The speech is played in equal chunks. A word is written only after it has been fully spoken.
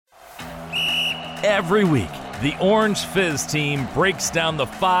Every week, the Orange Fizz team breaks down the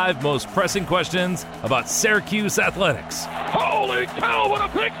 5 most pressing questions about Syracuse athletics. Holy cow, what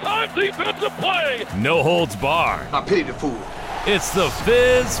a big-time defensive play! No holds barred. I pity the fool. It's the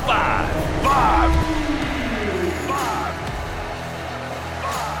Fizz 5.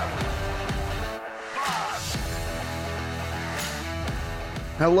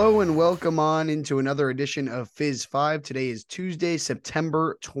 Hello and welcome on into another edition of Fizz 5. Today is Tuesday,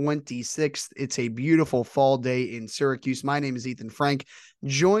 September 26th. It's a beautiful fall day in Syracuse. My name is Ethan Frank,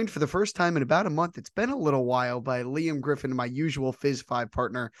 joined for the first time in about a month. It's been a little while by Liam Griffin, my usual Fizz 5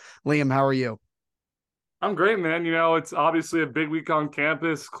 partner. Liam, how are you? I'm great, man. You know, it's obviously a big week on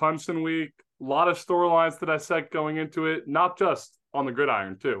campus, Clemson week, a lot of storylines to dissect going into it, not just on the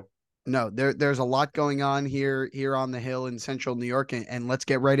gridiron, too. No, there's a lot going on here on the Hill in central New York, and let's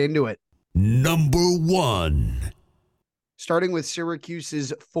get right into it. Number 1. Starting with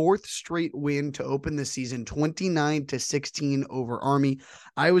Syracuse's 4th straight win to open the season, 29-16 over Army.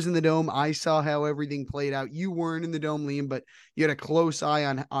 I was in the Dome. I saw how everything played out. You weren't in the Dome, Liam, but you had a close eye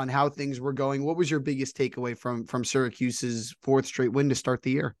on how things were going. What was your biggest takeaway from Syracuse's 4th straight win to start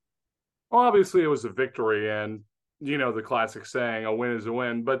the year? Well, obviously it was a victory, and you know the classic saying, a win is a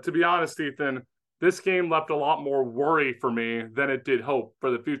win. But to be honest, Ethan, this game left a lot more worry for me than it did hope for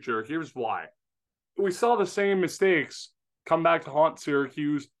the future. Here's why. We saw the same mistakes come back to haunt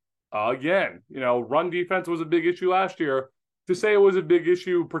Syracuse again. You know, run defense was a big issue last year. To say it was a big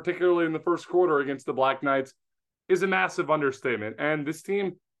issue, particularly in the first quarter against the Black Knights, is a massive understatement. And this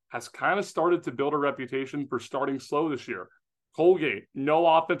team has kind of started to build a reputation for starting slow this year. Colgate, no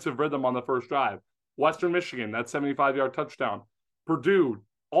offensive rhythm on the first drive. Western Michigan, that 75-yard touchdown. Purdue,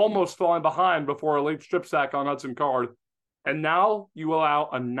 almost falling behind before a late strip sack on Hudson Card. And now you allow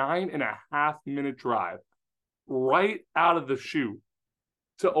a 9.5-minute drive right out of the chute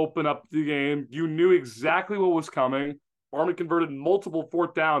to open up the game. You knew exactly what was coming. Army converted multiple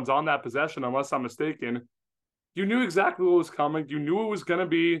 4th downs on that possession, unless I'm mistaken. You knew exactly what was coming. You knew it was going to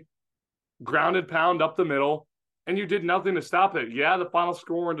be grounded pound up the middle. And you did nothing to stop it. Yeah, the final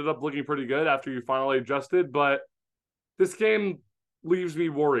score ended up looking pretty good after you finally adjusted, but this game leaves me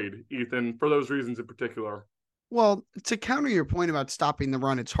worried, Ethan, for those reasons in particular. Well, to counter your point about stopping the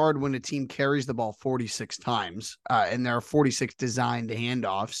run, it's hard when a team carries the ball 46 times, and there are 46 designed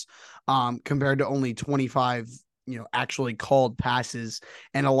handoffs, compared to only 25, actually called passes.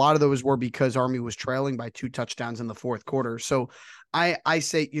 And a lot of those were because Army was trailing by 2 touchdowns in the 4th quarter. So I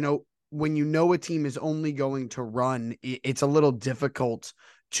say, when you know a team is only going to run, it's a little difficult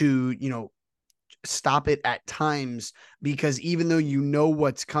to, stop it at times, because even though you know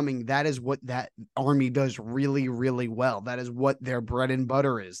what's coming, that is what that Army does really, really well. That is what their bread and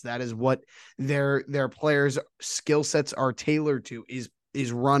butter is. That is what their players' skill sets are tailored to,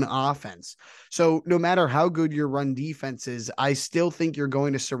 is run offense. So no matter how good your run defense is, I still think you're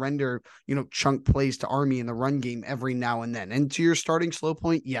going to surrender, chunk plays to Army in the run game every now and then. And to your starting slow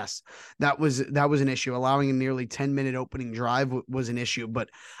point, yes, that was an issue. Allowing a nearly 10-minute opening drive was an issue, but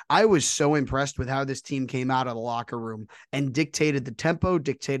I was so impressed with how this team came out of the locker room and dictated the tempo,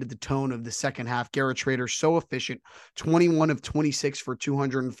 dictated the tone of the second half. Garrett Schrader, so efficient, 21 of 26 for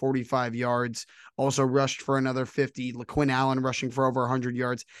 245 yards, also rushed for another 50. LaQuinn Allen rushing for over 100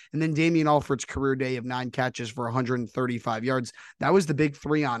 yards. And then Damian Alford's career day of 9 catches for 135 yards. That was the big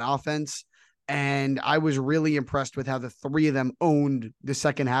 3 on offense. And I was really impressed with how the 3 of them owned the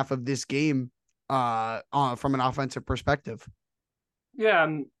second half of this game from an offensive perspective. Yeah,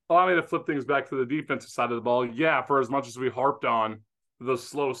 and allow me to flip things back to the defensive side of the ball. Yeah, for as much as we harped on the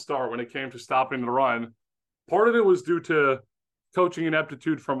slow start when it came to stopping the run, part of it was due to coaching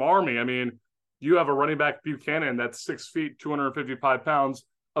ineptitude from Army. I mean, you have a running back, Buchanan, that's 6 feet, 255 pounds,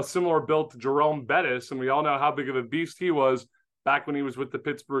 a similar build to Jerome Bettis, and we all know how big of a beast he was back when he was with the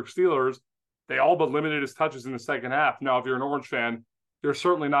Pittsburgh Steelers. They all but limited his touches in the second half. Now, if you're an Orange fan, you're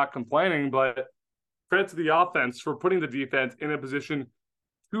certainly not complaining, but credit to the offense for putting the defense in a position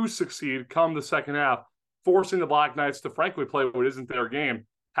to succeed come the second half, forcing the Black Knights to frankly play what isn't their game,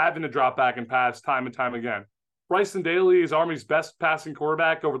 having to drop back and pass time and time again. Bryson Daly is Army's best passing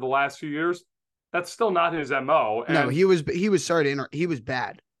quarterback over the last few years. That's still not his MO. And no, he was he was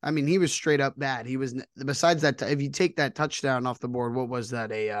bad. I mean, he was straight up bad. He was, besides that, if you take that touchdown off the board, what was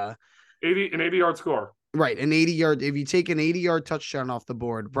that? An 80-yard score. Right. An 80-yard. If you take an 80-yard touchdown off the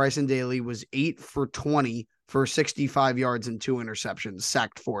board, Bryson Daly was 8 for 20 for 65 yards and 2 interceptions,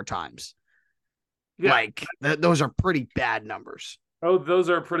 sacked 4 times. Yeah. Those are pretty bad numbers. Oh, those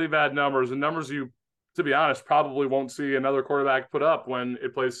are pretty bad numbers, and numbers you, to be honest, probably won't see another quarterback put up when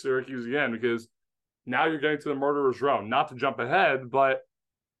it plays Syracuse again, because now you're getting to the murderer's row. Not to jump ahead, but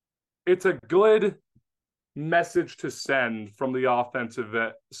it's a good message to send from the offensive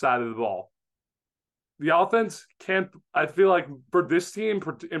side of the ball. The offense can't, I feel like for this team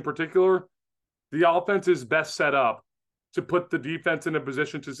in particular, the offense is best set up to put the defense in a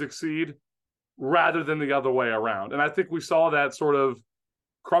position to succeed rather than the other way around. And I think we saw that sort of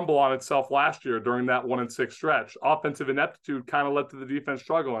crumble on itself last year during that 1-6 stretch. Offensive ineptitude kind of led to the defense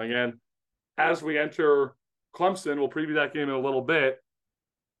struggling. And as we enter Clemson, we'll preview that game in a little bit.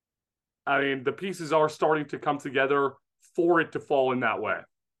 I mean, the pieces are starting to come together for it to fall in that way.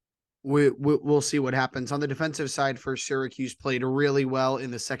 We'll see what happens. On the defensive side for Syracuse, played really well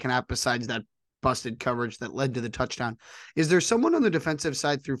in the second half besides that busted coverage that led to the touchdown. Is there someone on the defensive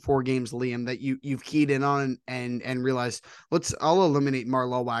side through 4 games, Liam, that you've keyed in on and realized, I'll eliminate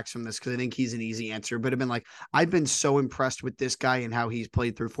Marlowe Wax from this because I think he's an easy answer, but I've been so impressed with this guy and how he's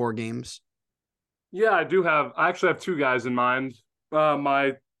played through 4 games. Yeah, I actually have 2 guys in mind.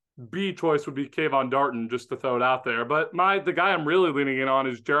 My B choice would be Kayvon Darton, just to throw it out there. But the guy I'm really leaning in on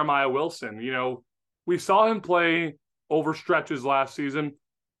is Jeremiah Wilson. You know, we saw him play over stretches last season.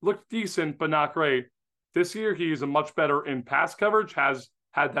 Looked decent, but not great. This year, he's a much better in pass coverage, has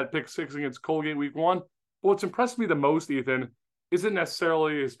had that pick 6 against Colgate week 1. But what's impressed me the most, Ethan, isn't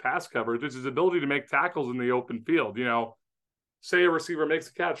necessarily his pass coverage. It's his ability to make tackles in the open field. You know, say a receiver makes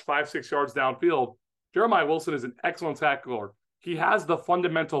a catch 5-6 yards downfield. Jeremiah Wilson is an excellent tackler. He has the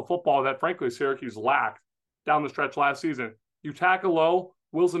fundamental football that, frankly, Syracuse lacked down the stretch last season. You tackle low.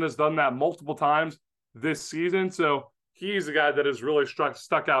 Wilson has done that multiple times this season. So he's a guy that has really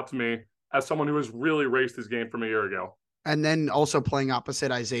stuck out to me as someone who has really raised his game from a year ago. And then also playing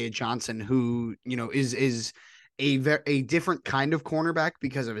opposite Isaiah Johnson, who, you know, is a different kind of cornerback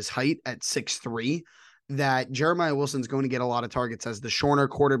because of his height at 6'3", that Jeremiah Wilson's going to get a lot of targets as the shorter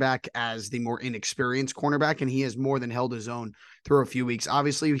quarterback, as the more inexperienced cornerback, and he has more than held his own through a few weeks.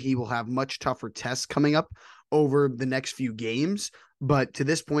 Obviously, he will have much tougher tests coming up over the next few games. But to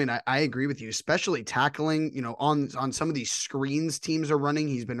this point, I agree with you, especially tackling, you know, on some of these screens teams are running.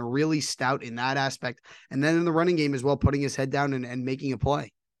 He's been really stout in that aspect. And then in the running game as well, putting his head down and making a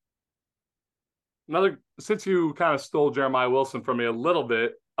play. Since you kind of stole Jeremiah Wilson from me a little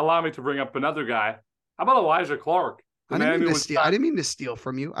bit, allow me to bring up another guy. How about Elijah Clark? I didn't mean to steal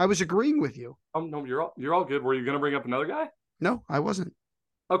from you. I was agreeing with you. Oh, no, you're all good. Were you going to bring up another guy? No, I wasn't.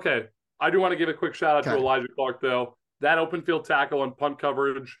 Okay. I do want to give a quick shout out to Elijah Clark, though. That open field tackle and punt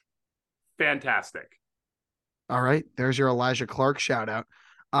coverage, fantastic. All right. There's your Elijah Clark shout out.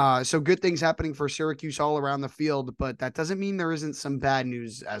 So good things happening for Syracuse all around the field, but that doesn't mean there isn't some bad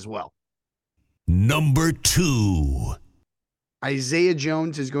news as well. Number 2. Isaiah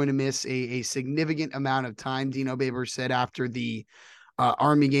Jones is going to miss a significant amount of time. Dino Babers said after the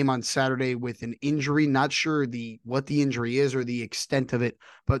Army game on Saturday with an injury. Not sure what the injury is or the extent of it,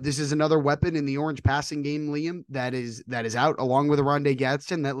 but this is another weapon in the Orange passing game, Liam, that is out along with Rondé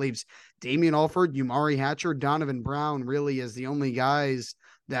Gadsden. That leaves Damian Alford, Umari Hatcher, Donovan Brown really as the only guys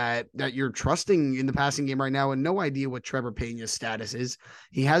that you're trusting in the passing game right now, and no idea what Trevor Pena's status is.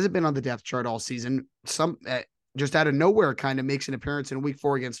 He hasn't been on the depth chart all season. Just out of nowhere kind of makes an appearance in week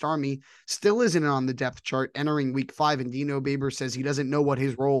 4 against Army, still isn't on the depth chart entering week 5. And Dino Babers says he doesn't know what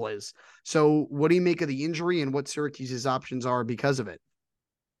his role is. So what do you make of the injury and what Syracuse's options are because of it?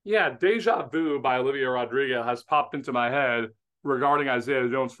 Yeah, Deja Vu by Olivia Rodrigo has popped into my head regarding Isaiah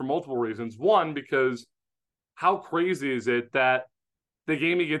Jones for multiple reasons. One, because how crazy is it that the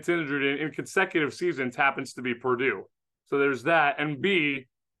game he gets injured in consecutive seasons happens to be Purdue? So there's that. And B,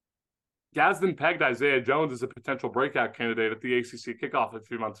 Gadsden pegged Isaiah Jones as a potential breakout candidate at the ACC kickoff a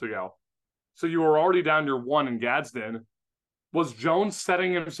few months ago. So you were already down your 1 in Gadsden. Was Jones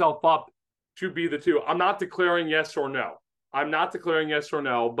setting himself up to be the 2? I'm not declaring yes or no,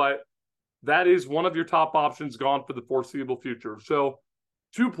 but that is one of your top options gone for the foreseeable future. So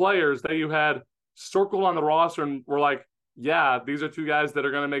 2 players that you had circled on the roster and were like, yeah, these are 2 guys that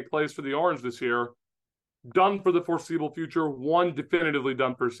are going to make plays for the Orange this year. Done for the foreseeable future, 1 definitively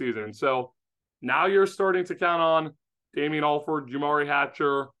done per season. So now you're starting to count on Damian Alford, Umari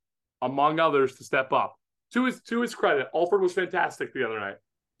Hatcher, among others, to step up. To his credit, Alford was fantastic the other night.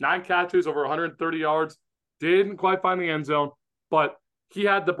 9 catches, over 130 yards. Didn't quite find the end zone, but he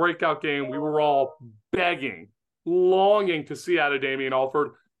had the breakout game we were all begging, longing to see out of Damian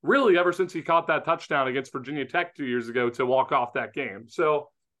Alford, really ever since he caught that touchdown against Virginia Tech 2 years ago to walk off that game. So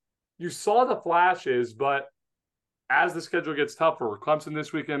you saw the flashes, but as the schedule gets tougher, Clemson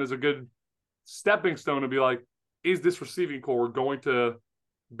this weekend is a good stepping stone to be like, is this receiving core going to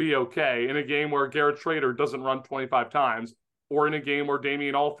be okay in a game where Garrett Schrader doesn't run 25 times, or in a game where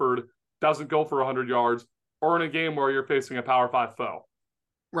Damian Alford doesn't go for 100 yards, or in a game where you're facing a Power 5 foe?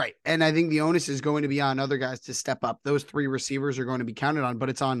 Right. And I think the onus is going to be on other guys to step up. Those three receivers are going to be counted on, but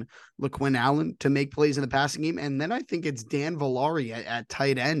it's on LaQuinn Allen to make plays in the passing game. And then I think it's Dan Villari at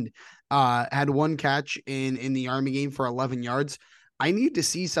tight end. Had one catch in the Army game for 11 yards. I need to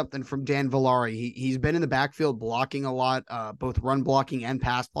see something from Dan Villari. He's been in the backfield blocking a lot, both run blocking and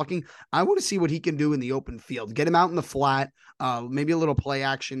pass blocking. I want to see what he can do in the open field. Get him out in the flat, maybe a little play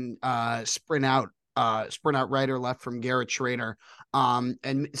action, sprint out right or left from Garrett Schrader. And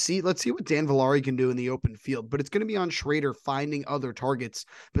let's see what Dan Villari can do in the open field, but it's going to be on Schrader finding other targets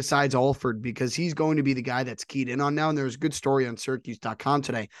besides Alford, because he's going to be the guy that's keyed in on now. And there's a good story on Syracuse.com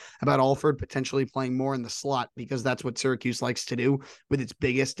today about Alford potentially playing more in the slot, because that's what Syracuse likes to do with its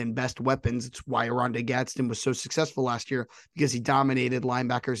biggest and best weapons. It's why Rondé Gadsden was so successful last year, because he dominated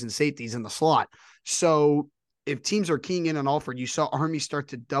linebackers and safeties in the slot. So if teams are keying in on Alford, you saw Army start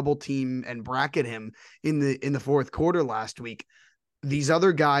to double team and bracket him in the fourth quarter last week. These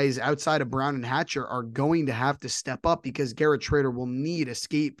other guys outside of Brown and Hatcher are going to have to step up, because Garrett Schrader will need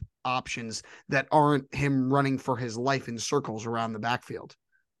escape options that aren't him running for his life in circles around the backfield.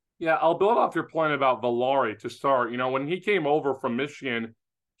 Yeah, I'll build off your point about Villari to start. When he came over from Michigan,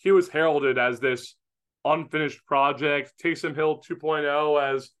 he was heralded as this unfinished project, Taysom Hill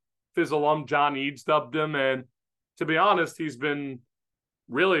 2.0, as Fizz alum John Eads dubbed him. And to be honest, he's been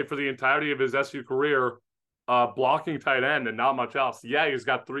really, for the entirety of his SU career, blocking tight end and not much else. Yeah, he's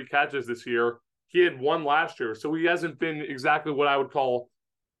got 3 catches this year. He had 1 last year. So he hasn't been exactly what I would call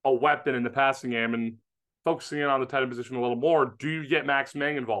a weapon in the passing game. And focusing in on the tight end position a little more, do you get Max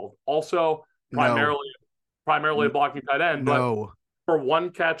Mang involved? Also, primarily a blocking tight end, but for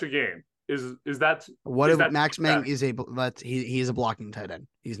 1 catch a game, is that what is if that Max Mang is able? He is a blocking tight end.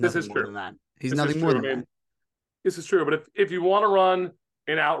 He's nothing more than that. He's nothing more than that. This is true, but if you want to run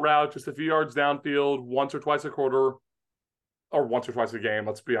an out route just a few yards downfield once or twice a quarter, or once or twice a game,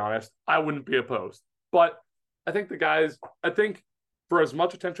 let's be honest, I wouldn't be opposed. But I think for as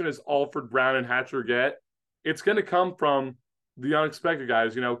much attention as Alford, Brown, and Hatcher get, it's going to come from the unexpected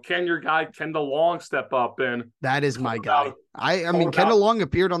guys. Can your guy Kendall Long step up? And that is my guy. I mean, Kendall Long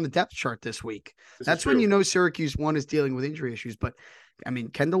appeared on the depth chart this week. That's when you know Syracuse one is dealing with injury issues. But I mean,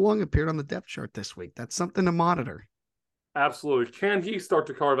 Kendall Long appeared on the depth chart this week. That's something to monitor. Absolutely. Can he start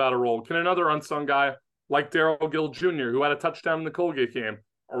to carve out a role? Can another unsung guy like Darrell Gill Jr., who had a touchdown in the Colgate game,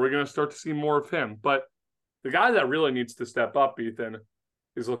 are we going to start to see more of him? But the guy that really needs to step up, Ethan,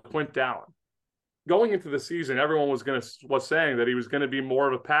 is LaQuint Allen. Going into the season, everyone was saying that he was going to be more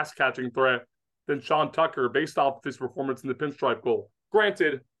of a pass catching threat than Sean Tucker based off of his performance in the Pinstripe Bowl.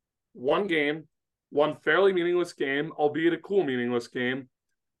 Granted, 1 game, 1 fairly meaningless game, albeit a cool meaningless game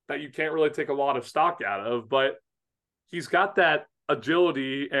that you can't really take a lot of stock out of, but he's got that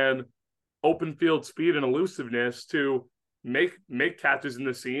agility and open field speed and elusiveness to make catches in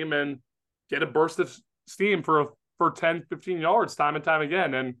the seam and get a burst of steam for 10, 15 yards time and time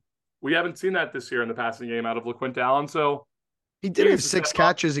again. And we haven't seen that this year in the passing game out of LaQuint Allen. So he did have 6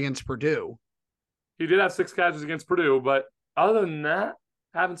 catches against Purdue. He did have 6 catches against Purdue, but other than that,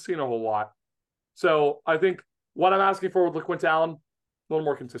 haven't seen a whole lot. So I think what I'm asking for with LaQuint Allen, a little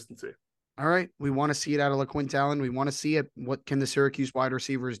more consistency. All right. We want to see it out of LaQuint Allen. We want to see it. What can the Syracuse wide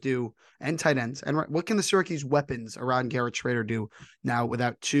receivers do and tight ends? And what can the Syracuse weapons around Garrett Schrader do now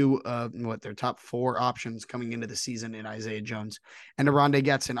without 2 of their top 4 options coming into the season in Isaiah Jones and Rondé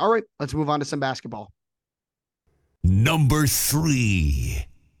Gadsden? All right. Let's move on to some basketball. Number 3.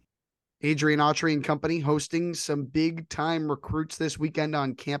 Adrian Autry and company hosting some big time recruits this weekend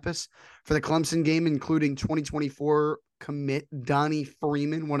on campus for the Clemson game, including 2024 commit Donnie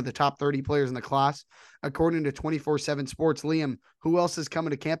Freeman, one of the top 30 players in the class, according to 24/7 Sports. Liam, who else is coming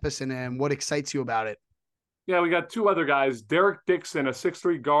to campus and what excites you about it? Yeah, we got 2 other guys. Derek Dixon, a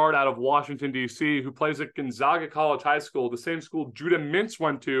 6'3" guard out of Washington, D.C., who plays at Gonzaga College High School, the same school Judah Mintz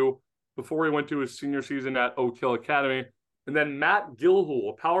went to before he went to his senior season at Oak Hill Academy. And then Matt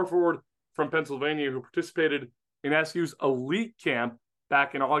Gilhool, a power forward from Pennsylvania who participated in SU's elite camp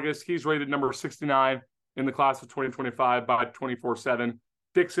back in August. He's rated number 69 in the class of 2025 by 24/7.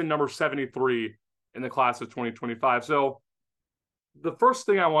 Dixon, number 73 in the class of 2025. So the first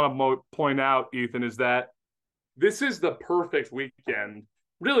thing I want to point out, Ethan, is that this is the perfect weekend,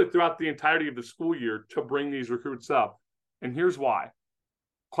 really throughout the entirety of the school year, to bring these recruits up. And here's why.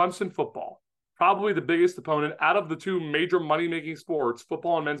 Clemson football, probably the biggest opponent out of the 2 major money-making sports,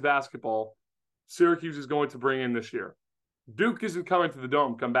 football and men's basketball, Syracuse is going to bring in this year. Duke isn't coming to the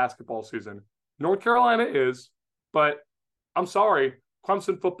Dome come basketball season. North Carolina is, but I'm sorry,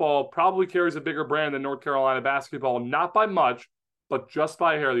 Clemson football probably carries a bigger brand than North Carolina basketball, not by much, but just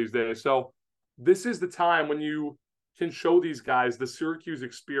by a hair these days. So this is the time when you can show these guys the Syracuse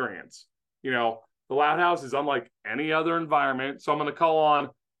experience. You know, the Loud House is unlike any other environment. So I'm going to call on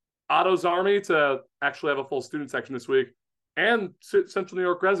Otto's Army to actually have a full student section this week, and Central New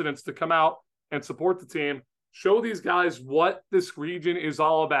York residents to come out and support the team, show these guys what this region is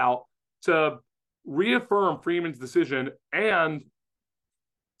all about, to reaffirm Freeman's decision and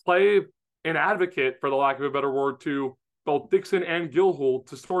play an advocate, for the lack of a better word, to both Dixon and Gilhooly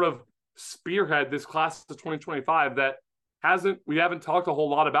to sort of spearhead this class of 2025 that we haven't talked a whole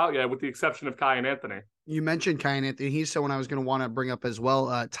lot about yet, with the exception of Kai and Anthony. You mentioned Kai and Anthony. He's someone I was going to want to bring up as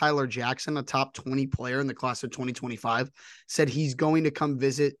well. Tyler Jackson, a top 20 player in the class of 2025, said he's going to come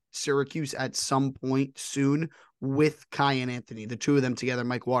visit Syracuse at some point soon with Kai and Anthony. The two of them together,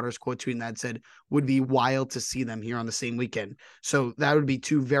 Mike Waters quote tweeting that, said would be wild to see them here on the same weekend. So that would be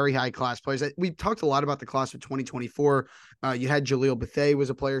two very high class players. We talked a lot about the class of 2024. You had Jaleel Bethea was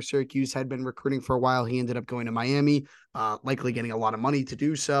a player Syracuse had been recruiting for a while. He ended up going to Miami, likely getting a lot of money to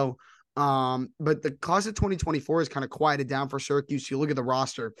do so. But the class of 2024 is kind of quieted down for Syracuse. You look at the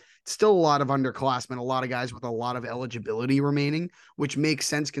roster, it's still a lot of underclassmen, a lot of guys with a lot of eligibility remaining, which makes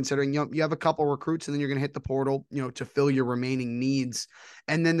sense considering you have a couple recruits and then you're going to hit the portal, to fill your remaining needs.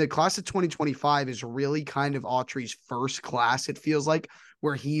 And then the class of 2025 is really kind of Autry's first class, it feels like,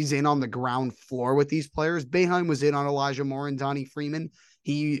 where he's in on the ground floor with these players. Boeheim was in on Elijah Moore and Donnie Freeman.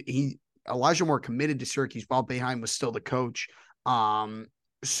 Elijah Moore committed to Syracuse while Boeheim was still the coach.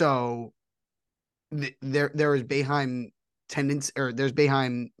 So there is Boeheim tendency, or there's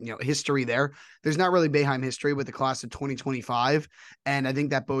Boeheim, history there. There's not really Boeheim history with the class of 2025. And I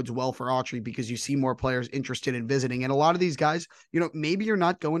think that bodes well for Autry because you see more players interested in visiting. And a lot of these guys, maybe you're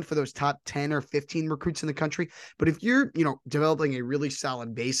not going for those top 10 or 15 recruits in the country, but if you're, developing a really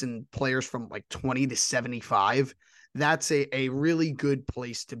solid base and players from like 20 to 75, that's a really good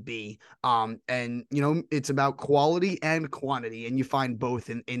place to be. And it's about quality and quantity, and you find both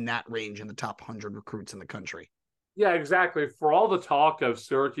in that range in the top 100 recruits in the country. Yeah, exactly. For all the talk of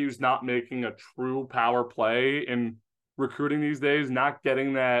Syracuse not making a true power play in recruiting these days, not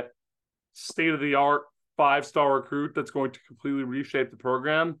getting that state-of-the-art 5-star recruit that's going to completely reshape the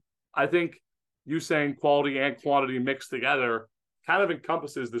program, I think you saying quality and quantity mixed together kind of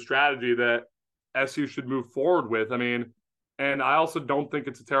encompasses the strategy that SU should move forward with. I mean, and I also don't think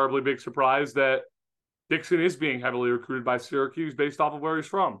it's a terribly big surprise that Dixon is being heavily recruited by Syracuse based off of where he's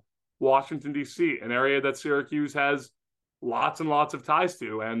from. Washington, D.C., an area that Syracuse has lots and lots of ties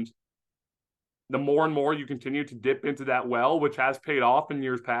to. And the more and more you continue to dip into that well, which has paid off in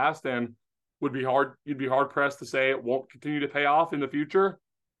years past and you'd be hard pressed to say it won't continue to pay off in the future,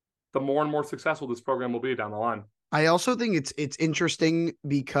 the more and more successful this program will be down the line. I also think it's interesting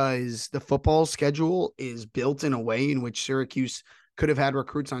because the football schedule is built in a way in which Syracuse could have had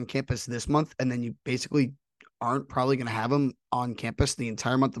recruits on campus this month, and then you basically aren't probably going to have them on campus the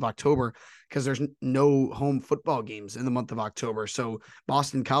entire month of October because there's no home football games in the month of October. So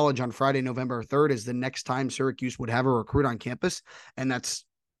Boston College on Friday, November 3rd is the next time Syracuse would have a recruit on campus, and that's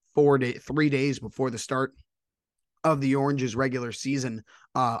 3 days before the start of the Orange's regular season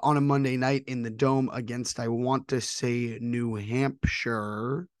on a Monday night in the Dome against, I want to say, New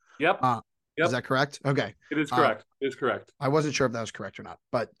Hampshire. Yep. Yep. Is that correct? Okay. It is correct. It is correct. I wasn't sure if that was correct or not,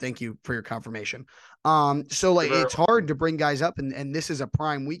 but thank you for your confirmation. So it's hard to bring guys up, and this is a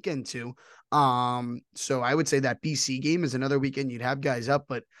prime weekend too. So I would say that BC game is another weekend you'd have guys up,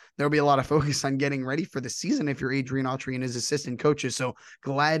 but there'll be a lot of focus on getting ready for the season if you're Adrian Autry and his assistant coaches. So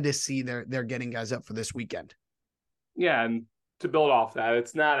glad to see they're getting guys up for this weekend. Yeah, and to build off that,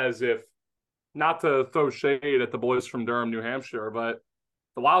 it's not as if, not to throw shade at the boys from Durham, New Hampshire, but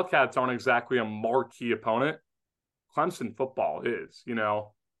the Wildcats aren't exactly a marquee opponent. Clemson football is,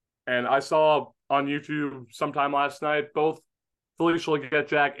 And I saw on YouTube sometime last night, both Felicia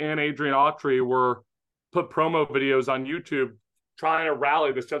Legette-Jack and Adrian Autry were put promo videos on YouTube trying to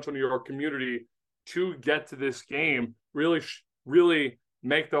rally the Central New York community to get to this game, really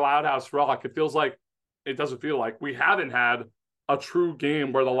make the Loud House rock. It doesn't feel like we haven't had a true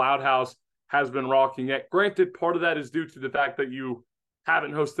game where the Loud House has been rocking yet. Granted, part of that is due to the fact that you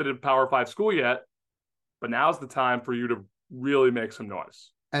haven't hosted a Power 5 school yet, but now's the time for you to really make some noise.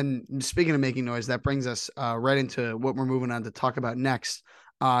 And speaking of making noise, that brings us right into what we're moving on to talk about next,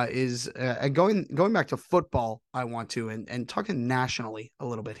 is going back to football. I want to, and talking nationally a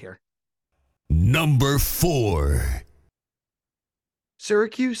little bit here. Number 4.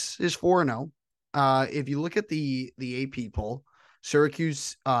 Syracuse is 4-0. If you look at the AP poll,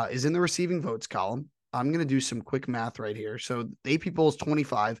 Syracuse is in the receiving votes column. I'm going to do some quick math right here. So the AP poll is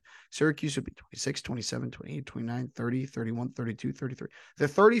 25. Syracuse would be 26, 27, 28, 29, 30, 31, 32, 33. The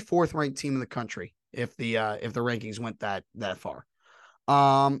 34th ranked team in the country if the rankings went that far.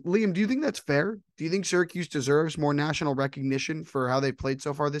 Liam, do you think that's fair? Do you think Syracuse deserves more national recognition for how they played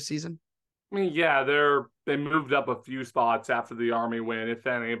so far this season? I mean, yeah, they moved up a few spots after the Army win, if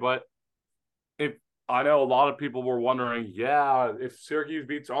any, but if I know a lot of people were wondering, yeah, if Syracuse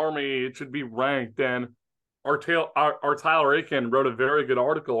beats Army, it should be ranked. And our Tyler Aiken wrote a very good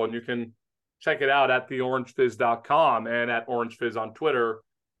article, and you can check it out at theorangefizz.com and at orangefizz on Twitter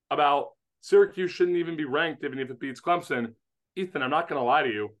about Syracuse shouldn't even be ranked even if it beats Clemson. Ethan, I'm not going to lie to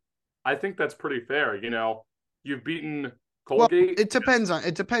you. I think that's pretty fair. You know, you've beaten Colgate. Well,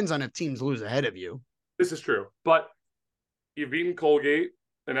 it depends on if teams lose ahead of you. This is true, but you've beaten Colgate,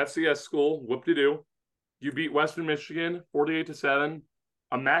 an FCS school, whoop-de-doo. You beat Western Michigan 48-7,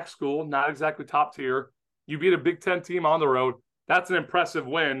 a MAC school, not exactly top tier. You beat a Big Ten team on the road. That's an impressive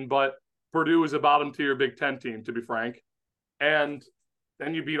win, but Purdue is a bottom tier Big Ten team, to be frank. And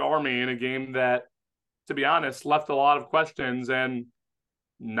then you beat Army in a game that, to be honest, left a lot of questions, and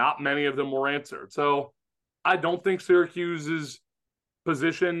not many of them were answered. So I don't think Syracuse's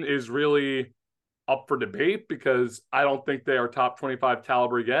position is really up for debate because I don't think they are top 25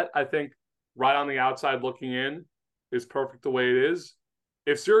 caliber yet. I think right on the outside looking in is perfect the way it is.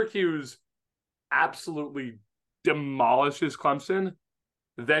 If Syracuse absolutely demolishes Clemson,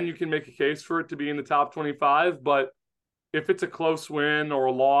 then you can make a case for it to be in the top 25. But if it's a close win or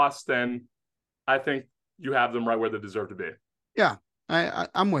a loss, then I think you have them right where they deserve to be. Yeah,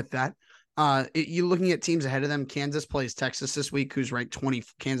 I'm with that. You're looking at teams ahead of them. Kansas plays Texas this week, who's ranked 20.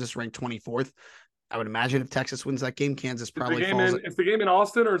 Kansas ranked 24th. I would imagine if Texas wins that game, Kansas probably falls. Is the game in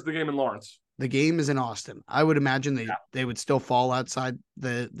Austin or is the game in Lawrence? The game is in Austin. I would imagine they would still fall outside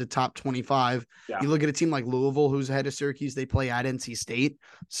the top 25. Yeah. You look at a team like Louisville, who's ahead of Syracuse. They play at NC State.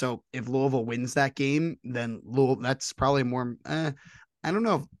 So if Louisville wins that game, then that's probably more. I don't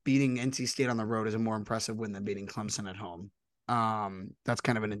know if beating NC State on the road is a more impressive win than beating Clemson at home. That's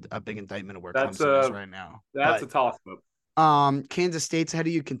kind of a big indictment of where Clemson is right now. That's a toss-up. Kansas State's ahead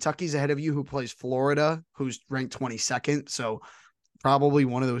of you. Kentucky's ahead of you, who plays Florida, who's ranked 22nd. So probably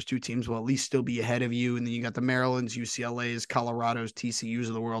one of those two teams will at least still be ahead of you. And then you got the Marylands, UCLA's, Colorado's, TCU's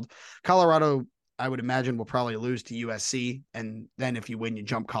of the world. Colorado, I would imagine, will probably lose to USC. And then if you win, you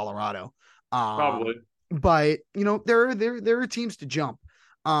jump Colorado. Probably. But, you know, there are teams to jump.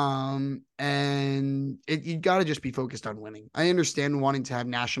 And you got to just be focused on winning. I understand wanting to have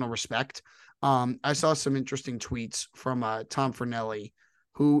national respect. I saw some interesting tweets from Tom Fornelli,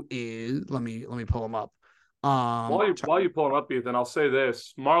 who is let me pull him up. While you pull him up, Ethan, I'll say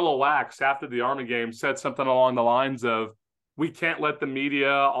this: Marlo Wax after the Army game said something along the lines of, "We can't let the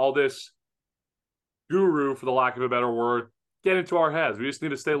media, all this guru, for the lack of a better word, get into our heads. We just need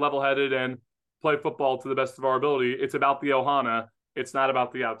to stay level-headed and play football to the best of our ability. It's about the Ohana. It's not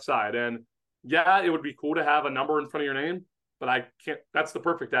about the outside." And yeah, it would be cool to have a number in front of your name, but I can't. That's the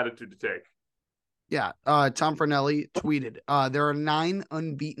perfect attitude to take. Yeah. Tom Fornelli tweeted, there are 9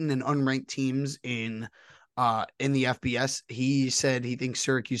 unbeaten and unranked teams in the FBS. He said he thinks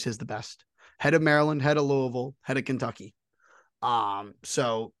Syracuse is the best. Head of Maryland, head of Louisville, head of Kentucky.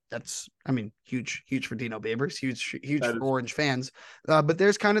 So that's, I mean, huge for Dino Babers, huge for Orange fans. But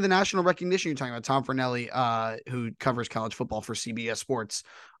there's kind of the national recognition you're talking about. Tom Fornelli, who covers college football for CBS Sports.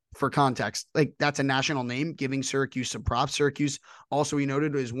 For context, like, that's a national name, giving Syracuse some props. Syracuse, also, he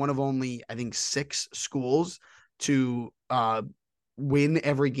noted, is one of only, I think, 6 schools to win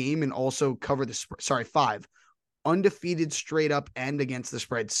every game and also cover the spread. Sorry, 5 undefeated straight up and against the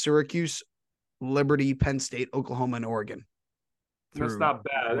spread: Syracuse, Liberty, Penn State, Oklahoma, and Oregon. That's not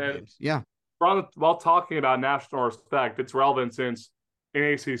bad. And yeah, while talking about national respect, it's relevant since an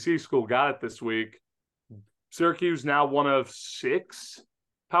ACC school got it this week. Syracuse now one of 6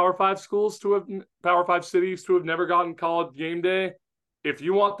 Power 5 cities to have never gotten college game day. If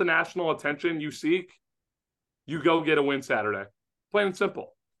you want the national attention you seek, you go get a win Saturday. Plain and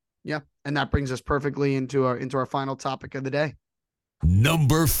simple. Yeah, and that brings us perfectly into our final topic of the day.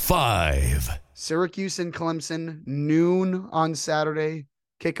 Number 5. Syracuse and Clemson, noon on Saturday.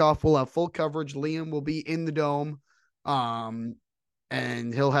 Kickoff. We'll have full coverage. Liam will be in the dome.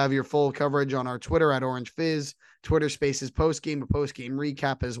 And he'll have your full coverage on our Twitter at Orange Fizz, Twitter Spaces a post-game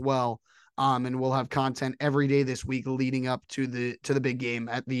recap as well. And we'll have content every day this week leading up to the big game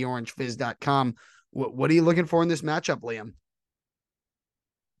at theorangefizz.com. What are you looking for in this matchup, Liam?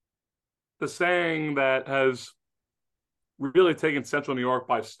 The saying that has really taken Central New York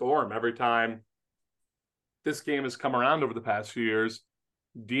by storm every time this game has come around over the past few years: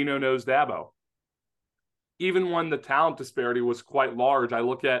 Dino knows Dabo. Even when the talent disparity was quite large, I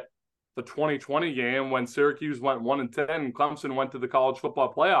look at the 2020 game when Syracuse went 1-10 and Clemson went to the college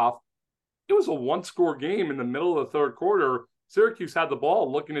football playoff. it was a one-score game in the middle of the third quarter. Syracuse had the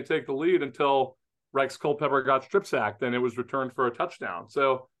ball looking to take the lead until Rex Culpepper got strip sacked, and it was returned for a touchdown.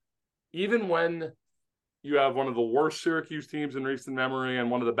 So even when you have one of the worst Syracuse teams in recent memory and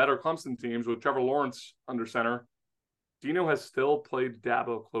one of the better Clemson teams with Trevor Lawrence under center, Dino has still played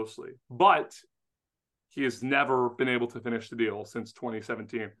Dabo closely. But he has never been able to finish the deal since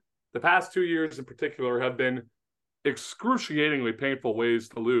 2017. The past 2 years in particular have been excruciatingly painful ways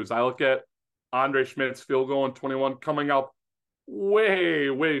to lose. I look at Andre Schmidt's field goal in 21 coming up way,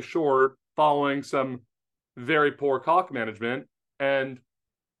 way short following some very poor clock management. And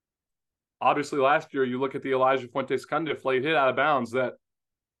obviously last year, you look at the Elijah Fuentes-Cundiff late hit out of bounds that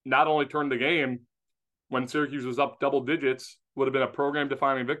not only turned the game when Syracuse was up double digits, would have been a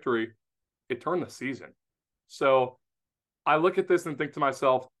program-defining victory, it turned the season. So I look at this and think to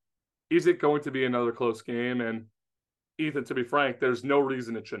myself, is it going to be another close game? And Ethan, to be frank, there's no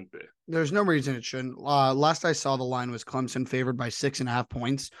reason it shouldn't be. There's no reason it shouldn't. Last I saw, the line was Clemson favored by 6.5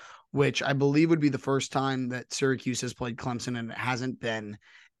 points, which I believe would be the first time that Syracuse has played Clemson and it hasn't been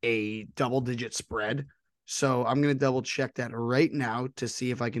a double-digit spread. So I'm going to double check that right now to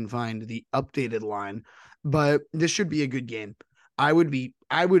see if I can find the updated line. But this should be a good game. I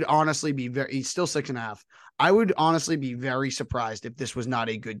would honestly be he's still 6.5. I would honestly be very surprised if this was not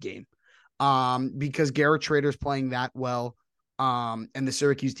a good game. Because Garrett Trader's playing that well, and the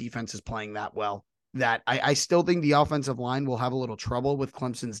Syracuse defense is playing that well, that I still think the offensive line will have a little trouble with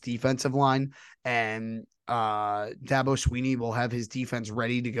Clemson's defensive line, and Dabo Swinney will have his defense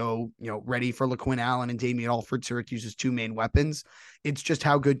ready to go, ready for LaQuinn Allen and Damian Alford, Syracuse's two main weapons. It's just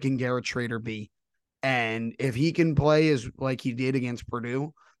how good can Garrett Trader be? And if he can play like he did against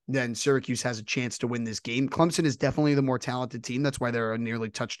Purdue, then Syracuse has a chance to win this game. Clemson is definitely the more talented team. That's why they're a nearly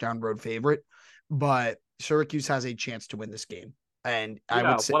touchdown road favorite. But Syracuse has a chance to win this game. And I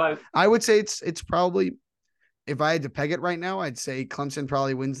would say it's probably, if I had to peg it right now, I'd say Clemson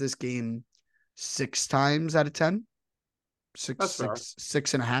probably wins this game 6 times out of 10.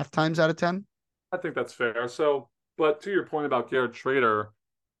 6.5 times out of 10. I think that's fair. So, but to your point about Garrett Trader,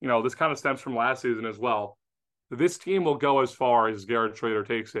 this kind of stems from last season as well. This team will go as far as Garrett Trader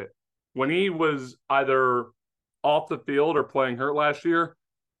takes it. When he was either off the field or playing hurt last year,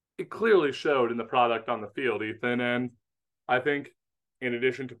 it clearly showed in the product on the field, Ethan. And I think in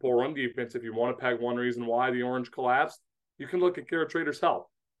addition to poor run defense, if you want to peg one reason why the Orange collapsed, you can look at Garrett Trader's health.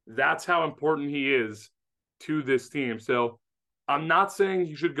 That's how important he is to this team. So I'm not saying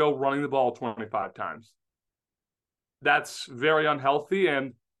he should go running the ball 25 times. That's very unhealthy,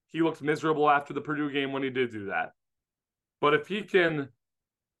 and he looked miserable after the Purdue game when he did do that. But if he can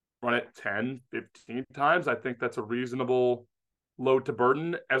run it 10, 15 times, I think that's a reasonable load to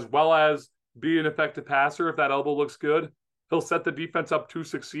burden, as well as be an effective passer. If that elbow looks good, he'll set the defense up to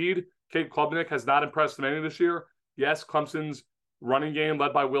succeed. Cade Klubnik has not impressed many this year. Yes, Clemson's running game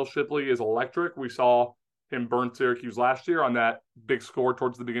led by Will Shipley is electric. We saw him burn Syracuse last year on that big score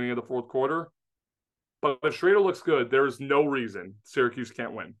towards the beginning of the fourth quarter. But if Schrader looks good, there is no reason Syracuse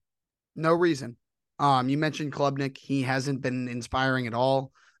can't win. No reason. You mentioned Klubnik. He hasn't been inspiring at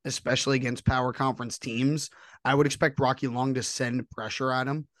all, especially against power conference teams. I would expect Rocky Long to send pressure at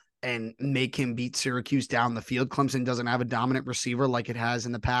him and make him beat Syracuse down the field. Clemson doesn't have a dominant receiver like it has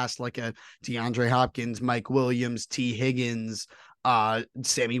in the past, like a DeAndre Hopkins, Mike Williams, T. Higgins,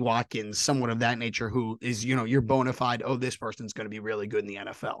 Sammy Watkins, someone of that nature who is, your bona fide, this person's going to be really good in the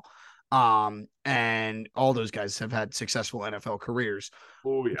NFL. And all those guys have had successful NFL careers.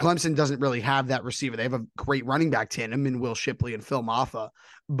 Oh, yeah. Clemson doesn't really have that receiver. They have a great running back tandem in Will Shipley and Phil Maffa,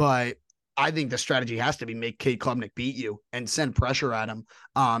 but I think the strategy has to be make Cade Klubnik beat you and send pressure at him.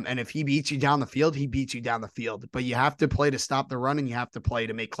 And if he beats you down the field, he beats you down the field, but you have to play to stop the run and you have to play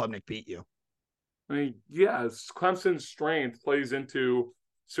to make Klubnik beat you. I mean, yes, Clemson's strength plays into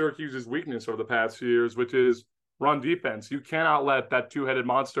Syracuse's weakness over the past few years, which is run defense. You cannot let that two-headed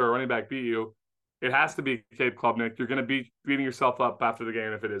monster running back beat you. It has to be Cade Klubnik. You're going to be beating yourself up after the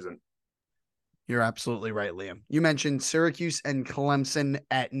game if it isn't. You're absolutely right, Liam. You mentioned Syracuse and Clemson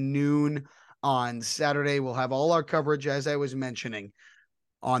at noon on Saturday. We'll have all our coverage, as I was mentioning,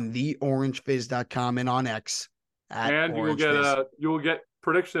 on theorangefizz.com and on X. And you will get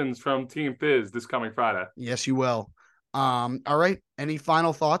predictions from Team Fizz this coming Friday. Yes, you will. All right. Any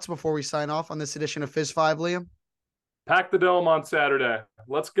final thoughts before we sign off on this edition of Fizz 5, Liam? Pack the dome on Saturday.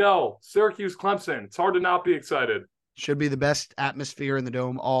 Let's go. Syracuse, Clemson. It's hard to not be excited. Should be the best atmosphere in the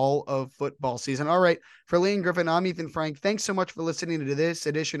dome all of football season. All right. For Liam Griffin, I'm Ethan Frank. Thanks so much for listening to this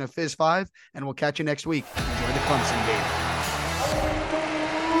edition of Fizz 5, and we'll catch you next week. Enjoy the Clemson game.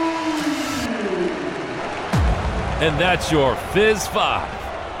 And that's your Fizz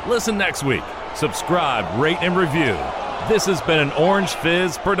 5. Listen next week. Subscribe, rate, and review. This has been an Orange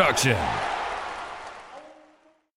Fizz production.